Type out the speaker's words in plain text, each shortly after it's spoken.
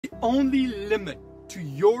The only limit to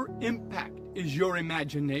your impact is your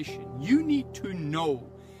imagination. You need to know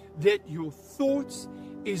that your thoughts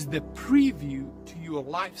is the preview to your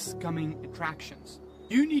life's coming attractions.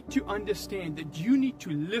 You need to understand that you need to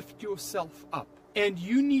lift yourself up, and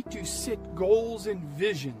you need to set goals and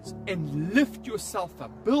visions and lift yourself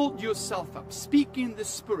up, build yourself up, speak in the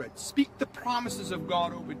Spirit, speak the promises of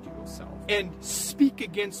God over to yourself, and speak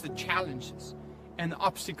against the challenges and the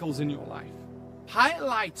obstacles in your life.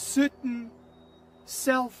 Highlight certain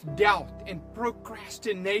self-doubt and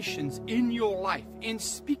procrastinations in your life and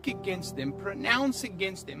speak against them, pronounce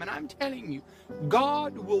against them. And I'm telling you,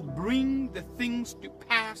 God will bring the things to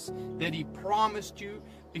pass that He promised you,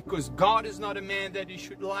 because God is not a man that He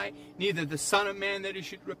should lie, neither the Son of Man that He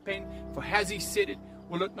should repent. For has He said it,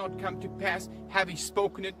 will it not come to pass? Have He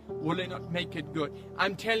spoken it, will He not make it good?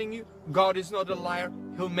 I'm telling you, God is not a liar.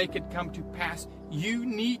 He'll make it come to pass. You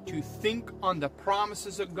need to think on the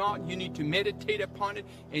promises of God. You need to meditate upon it,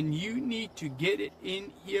 and you need to get it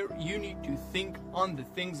in here. You need to think on the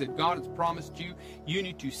things that God has promised you. You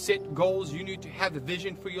need to set goals. You need to have a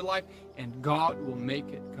vision for your life, and God will make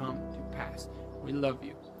it come to pass. We love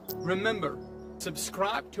you. Remember,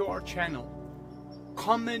 subscribe to our channel.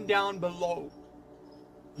 Comment down below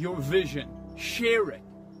your vision. Share it.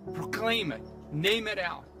 Proclaim it. Name it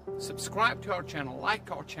out. Subscribe to our channel.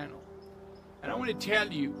 Like our channel. And I want to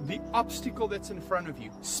tell you, the obstacle that's in front of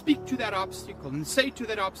you, speak to that obstacle and say to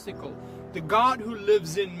that obstacle, the God who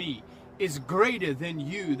lives in me is greater than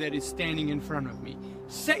you that is standing in front of me.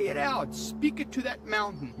 Say it out. Speak it to that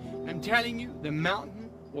mountain. And I'm telling you, the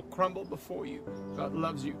mountain will crumble before you. God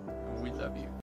loves you, and we love you.